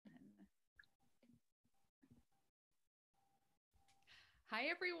Hi,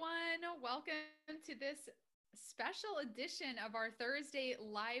 everyone. Welcome to this special edition of our Thursday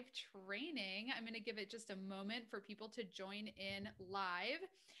live training. I'm going to give it just a moment for people to join in live,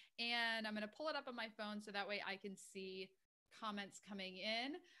 and I'm going to pull it up on my phone so that way I can see comments coming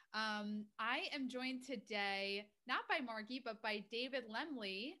in. I am joined today not by Margie, but by David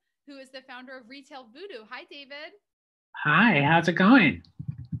Lemley, who is the founder of Retail Voodoo. Hi, David. Hi, how's it going?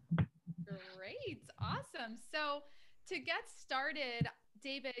 Great. Awesome. So, to get started,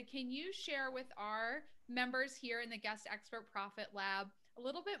 David, can you share with our members here in the Guest Expert Profit Lab a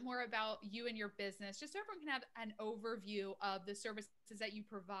little bit more about you and your business, just so everyone can have an overview of the services that you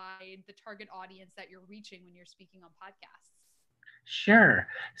provide, the target audience that you're reaching when you're speaking on podcasts? Sure.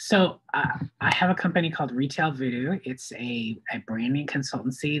 I have a company called Retail Voodoo. It's a branding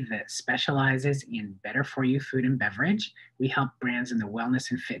consultancy that specializes in better for you food and beverage. We help brands in the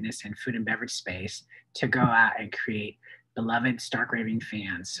wellness and fitness and food and beverage space to go out and create beloved stark raving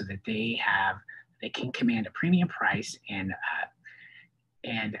fans so that they can command a premium price and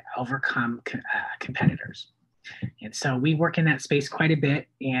overcome competitors. And so we work in that space quite a bit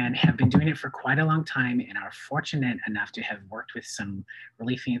and have been doing it for quite a long time and are fortunate enough to have worked with some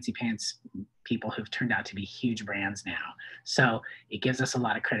really fancy pants people who've turned out to be huge brands now. So it gives us a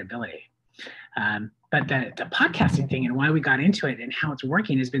lot of credibility. But the podcasting thing and why we got into it and how it's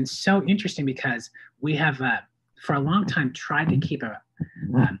working has been so interesting because we have, for a long time, tried to keep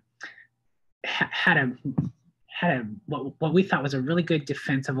had a what we thought was a really good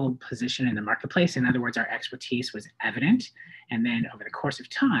defensible position in the marketplace. In other words, our expertise was evident. And then over the course of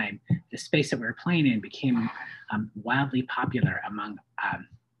time, the space that we were playing in became wildly popular among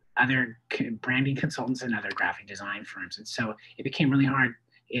other branding consultants and other graphic design firms. And so it became really hard.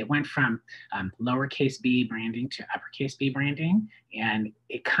 It went from lowercase b branding to uppercase B branding. And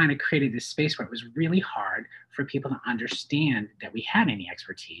it kind of created this space where it was really hard for people to understand that we had any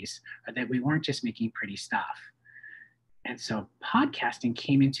expertise or that we weren't just making pretty stuff. And so podcasting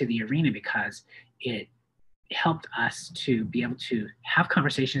came into the arena because it helped us to be able to have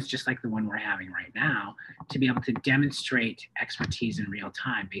conversations just like the one we're having right now, to be able to demonstrate expertise in real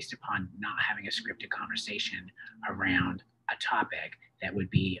time based upon not having a scripted conversation around a topic that would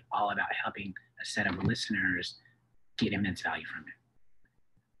be all about helping a set of listeners get immense value from it.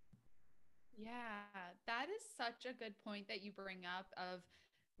 Yeah, that is such a good point that you bring up of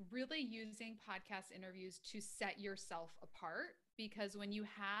really using podcast interviews to set yourself apart. Because when you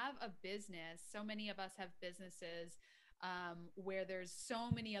have a business, so many of us have businesses where there's so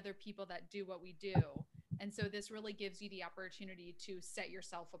many other people that do what we do. And so this really gives you the opportunity to set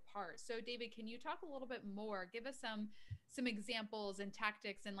yourself apart. So David, can you talk a little bit more? Give us some examples and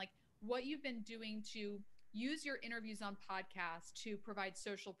tactics and like what you've been doing to use your interviews on podcasts to provide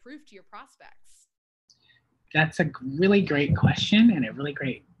social proof to your prospects. That's a really great question and a really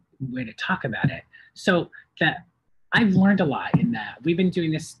great way to talk about it. So that I've learned a lot in that we've been doing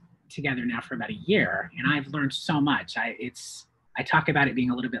this together now for about a year, and I've learned so much. I talk about it being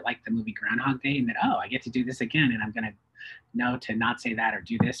a little bit like the movie Groundhog Day, and that I get to do this again, and I'm gonna know to not say that or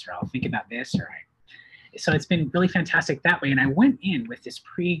do this, or I'll think about this, so it's been really fantastic that way. And I went in with this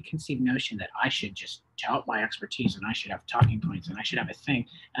preconceived notion that I should just tout my expertise and I should have talking points and I should have a thing.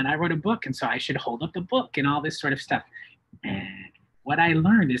 And I wrote a book, and so I should hold up the book and all this sort of stuff. And what I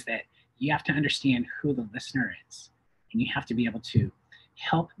learned is that you have to understand who the listener is, and you have to be able to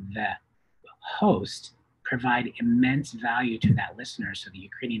help the host provide immense value to that listener so that you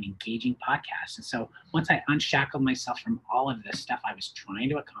create an engaging podcast. And so once I unshackled myself from all of the stuff I was trying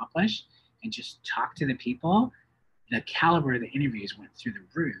to accomplish and just talk to the people, the caliber of the interviews went through the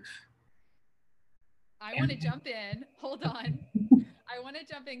roof. I want And to jump in. Hold on. I want to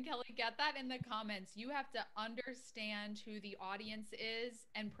jump in, Kelly. Get that in the comments. You have to understand who the audience is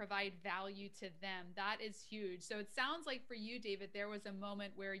and provide value to them. That is huge. So it sounds like for you, David, there was a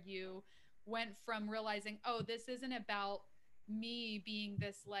moment where you went from realizing, oh, this isn't about me being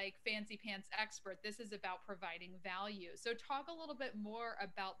this like fancy pants expert. This is about providing value. So talk a little bit more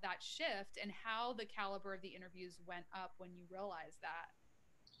about that shift and how the caliber of the interviews went up when you realized that.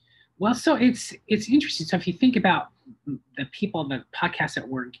 well, so it's interesting. So if you think about the people, the podcasts that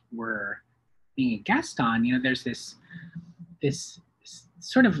we're being a guest on, there's this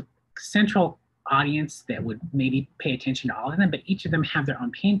sort of central audience that would maybe pay attention to all of them, but each of them have their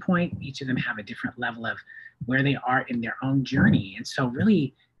own pain point. Each of them have a different level of where they are in their own journey. And so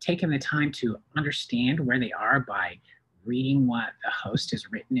really taking the time to understand where they are by reading what the host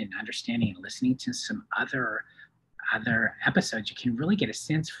has written and understanding and listening to some other episodes, you can really get a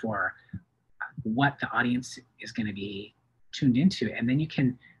sense for what the audience is going to be tuned into. And then you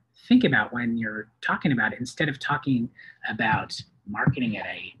can think about when you're talking about it, instead of talking about marketing at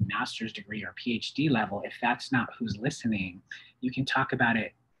a master's degree or PhD level, if that's not who's listening, you can talk about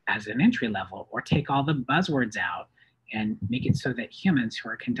it as an entry level, or take all the buzzwords out and make it so that humans who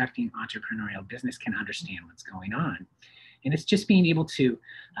are conducting entrepreneurial business can understand what's going on. And it's just being able to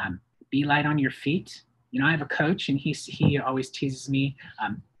be light on your feet. You know, I have a coach, and he always teases me.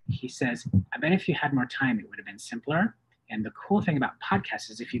 He says, I bet if you had more time, it would have been simpler. And the cool thing about podcasts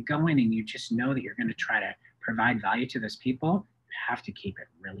is if you go in and you just know that you're going to try to provide value to those people, you have to keep it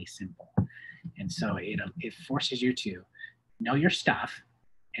really simple. And so it forces you to know your stuff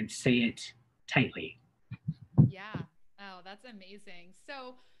and say it tightly. Yeah. Oh, that's amazing.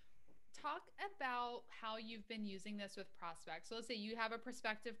 So talk about how you've been using this with prospects. So let's say you have a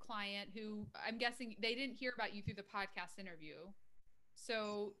prospective client who, I'm guessing they didn't hear about you through the podcast interview.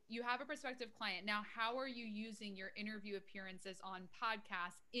 So you have a prospective client. Now, how are you using your interview appearances on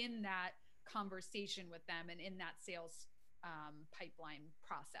podcasts in that conversation with them and in that sales pipeline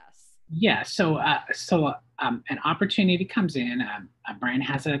process? Yeah. So an opportunity comes in. A brand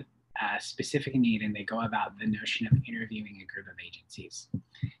has a specific need, and they go about the notion of interviewing a group of agencies.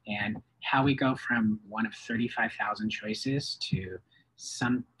 And how we go from one of 35,000 choices to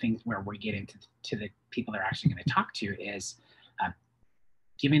something where we get into the people they're actually going to talk to is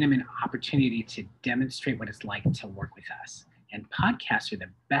giving them an opportunity to demonstrate what it's like to work with us. And podcasts are the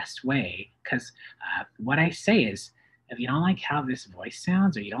best way, because what I say is, if you don't like how this voice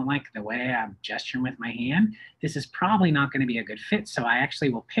sounds, or you don't like the way I'm gesturing with my hand, this is probably not going to be a good fit. So I actually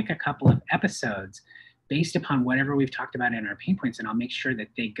will pick a couple of episodes based upon whatever we've talked about in our pain points, and I'll make sure that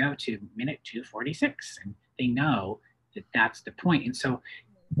they go to minute 246, and they know that that's the point. And so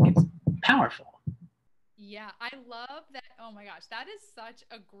it's powerful. Yeah, I love that. Oh my gosh, that is such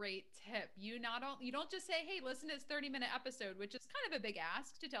a great tip. You don't just say, "Hey, listen to this 30-minute episode," which is kind of a big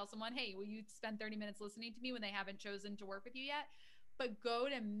ask to tell someone, "Hey, will you spend 30 minutes listening to me," when they haven't chosen to work with you yet? But go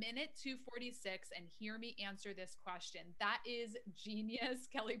to minute 246 and hear me answer this question. That is genius.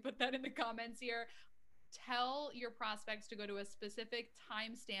 Kelly put that in the comments here. Tell your prospects to go to a specific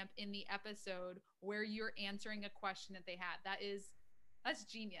timestamp in the episode where you're answering a question that they had. That's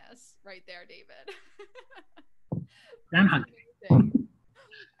genius right there, David. Groundhog.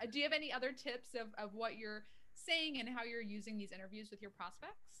 Do you have any other tips of what you're saying and how you're using these interviews with your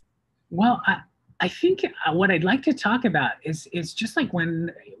prospects? Well, I think what I'd like to talk about is just like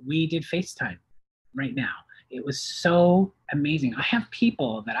when we did FaceTime right now. It was so amazing. I have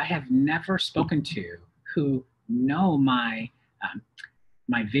people that I have never spoken to who know my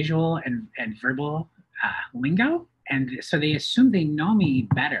visual and verbal lingo. And so they assume they know me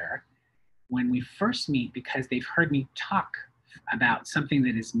better when we first meet because they've heard me talk about something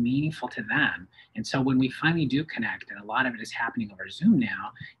that is meaningful to them. And so when we finally do connect, and a lot of it is happening over Zoom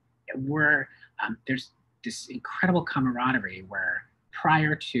now, there's this incredible camaraderie where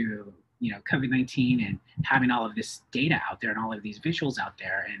prior to COVID-19 and having all of this data out there and all of these visuals out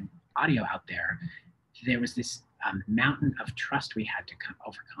there and audio out there, there was this mountain of trust we had to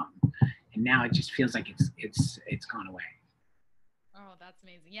overcome. And now it just feels like it's gone away. Oh, that's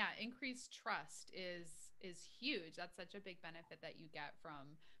amazing. Yeah, increased trust is huge. That's such a big benefit that you get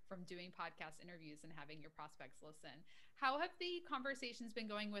from doing podcast interviews and having your prospects listen. How have the conversations been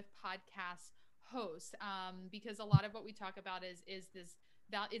going with podcast hosts? Because a lot of what we talk about is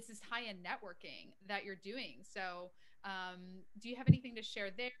this high-end networking that you're doing. So do you have anything to share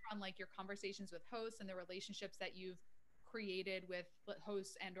there on like your conversations with hosts and the relationships that you've created with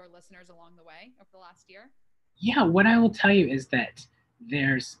hosts and or listeners along the way over the last year? Yeah, what I will tell you is that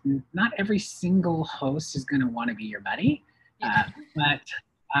there's not every single host is going to want to be your buddy, but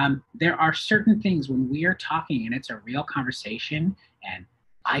there are certain things when we are talking and it's a real conversation, and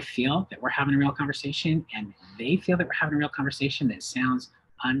I feel that we're having a real conversation and they feel that we're having a real conversation that sounds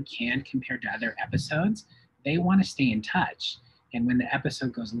uncanned compared to other episodes, they want to stay in touch. And when the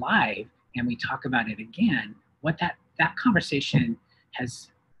episode goes live and we talk about it again, what that conversation has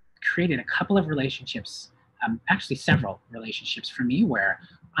created a couple of relationships, actually several relationships for me, where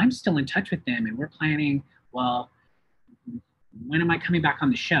I'm still in touch with them and we're planning, well, when am I coming back on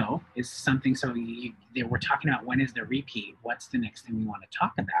the show is something. So we're talking about when is the repeat, what's the next thing we want to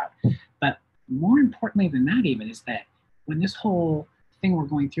talk about. But more importantly than that even is that when this whole thing we're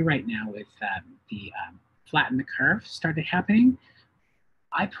going through right now with the flatten the curve started happening,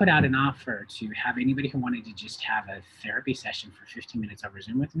 I put out an offer to have anybody who wanted to just have a therapy session for 15 minutes over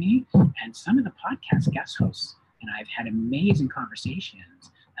Zoom with me. And some of the podcast guest hosts and I've had amazing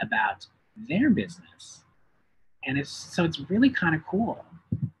conversations about their business. And it's really kind of cool.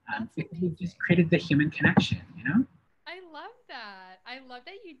 We just created the human connection, I love that. love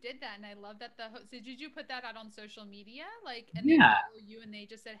that you did that. And I love that so did you put that out on social media? Like, and they Yeah, follow you and they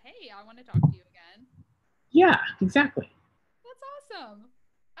just said, hey, I want to talk to you again. yeah, exactly. That's awesome.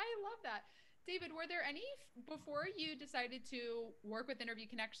 I love that. David, were there any before you decided to work with Interview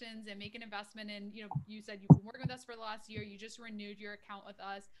Connections and make an investment in, you said you've been working with us for the last year, you just renewed your account with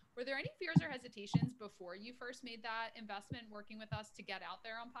us. Were there any fears or hesitations before you first made that investment working with us to get out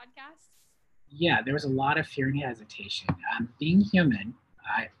there on podcasts? Yeah, there was a lot of fear and hesitation. Being human,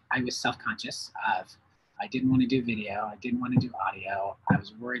 I was self-conscious of, I didn't want to do video, I didn't want to do audio, I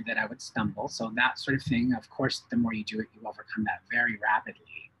was worried that I would stumble. So that sort of thing, of course, the more you do it, you overcome that very rapidly.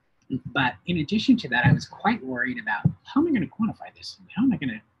 But in addition to that, I was quite worried about how am I going to quantify this? How am I going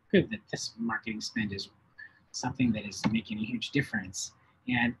to prove that this marketing spend is something that is making a huge difference?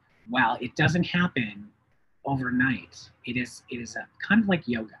 And while it doesn't happen overnight, it is a kind of like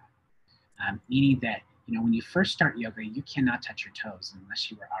yoga, meaning that when you first start yoga, you cannot touch your toes unless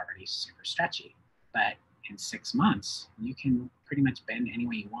you are already super stretchy. But in 6 months, you can pretty much bend any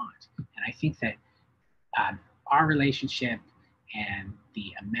way you want. And I think that our relationship and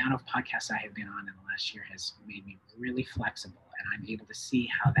the amount of podcasts I have been on in the last year has made me really flexible, and I'm able to see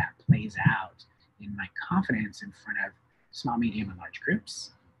how that plays out in my confidence in front of small, medium, and large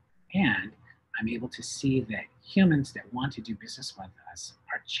groups. And I'm able to see that humans that want to do business with us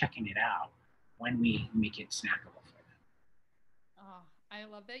are checking it out when we make it snackable for them. Oh, I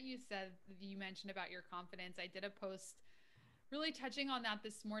love that you mentioned about your confidence. I did a post really touching on that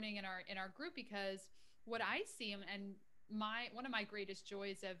this morning in our group because what I see and my one of my greatest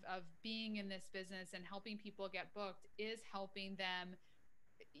joys of being in this business and helping people get booked is helping them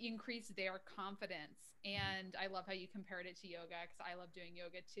increase their confidence. And I love how you compared it to yoga because I love doing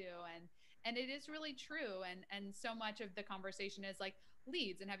yoga too. And it is really true. And so much of the conversation is like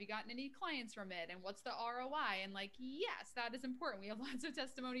leads and have you gotten any clients from it and what's the ROI? And like, yes, that is important. We have lots of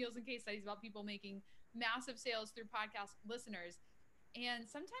testimonials and case studies about people making massive sales through podcast listeners. And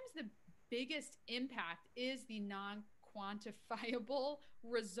sometimes the biggest impact is the non quantifiable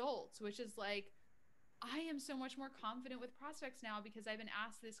results, which is like, I am so much more confident with prospects now because I've been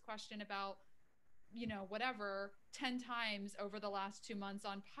asked this question about, whatever 10 times over the last 2 months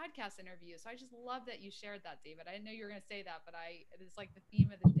on podcast interviews. So I just love that you shared that, David. I didn't know you were going to say that, but it's like the theme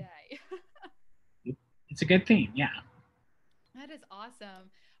of the day. It's a good thing, yeah. That is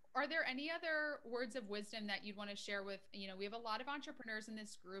awesome. Are there any other words of wisdom that you'd want to share with, we have a lot of entrepreneurs in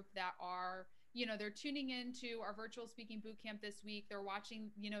this group that are, they're tuning into our virtual speaking boot camp this week. They're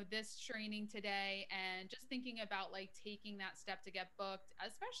watching, this training today and just thinking about like taking that step to get booked,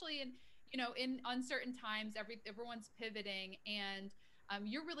 especially in uncertain times, everyone's pivoting and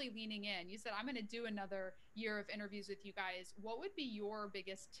you're really leaning in. You said, I'm going to do another year of interviews with you guys. What would be your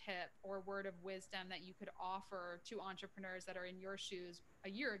biggest tip or word of wisdom that you could offer to entrepreneurs that are in your shoes a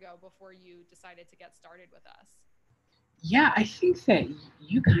year ago before you decided to get started with us? Yeah, I think that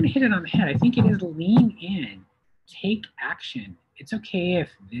you kind of hit it on the head. I think it is lean in, take action. It's okay if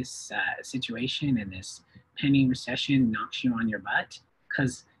this situation and this pending recession knocks you on your butt,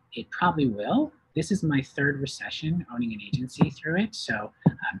 because it probably will. This is my third recession owning an agency through it. So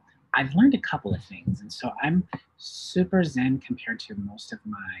I've learned a couple of things. And so I'm super zen compared to most of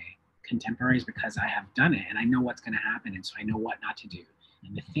my contemporaries because I have done it and I know what's going to happen. And so I know what not to do.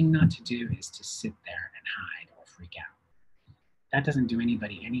 And the thing not to do is to sit there and hide or freak out. That doesn't do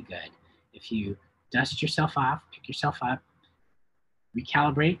anybody any good. If you dust yourself off, pick yourself up,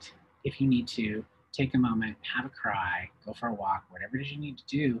 recalibrate if you need to, take a moment, have a cry, go for a walk, whatever it is you need to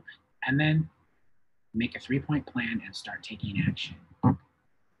do, and then make a 3-point plan and start taking action.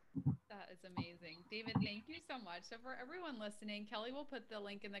 That is amazing. David, thank you so much. So, for everyone listening, Kelly will put the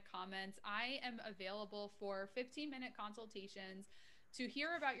link in the comments. I am available for 15-minute consultations to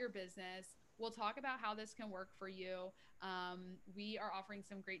hear about your business. We'll talk about how this can work for you. We are offering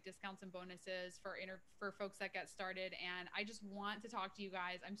some great discounts and bonuses for folks that get started. And I just want to talk to you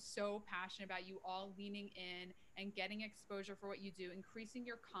guys. I'm so passionate about you all leaning in and getting exposure for what you do, increasing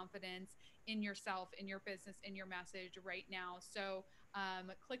your confidence in yourself, in your business, in your message right now. So,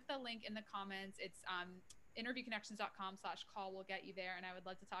 click the link in the comments. It's interviewconnections.com/call will get you there. And I would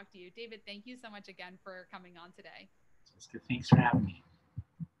love to talk to you. David, thank you so much again for coming on today. Thanks for having me.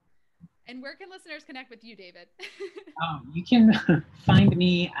 And where can listeners connect with you, David? You can find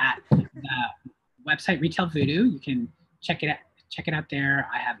me at the website Retail Voodoo. You can check it out there.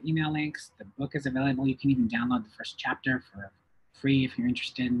 I have email links. The book is available. You can even download the first chapter for free if you're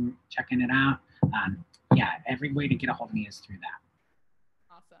interested in checking it out. Every way to get a hold of me is through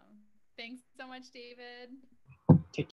that. Awesome. Thanks so much, David.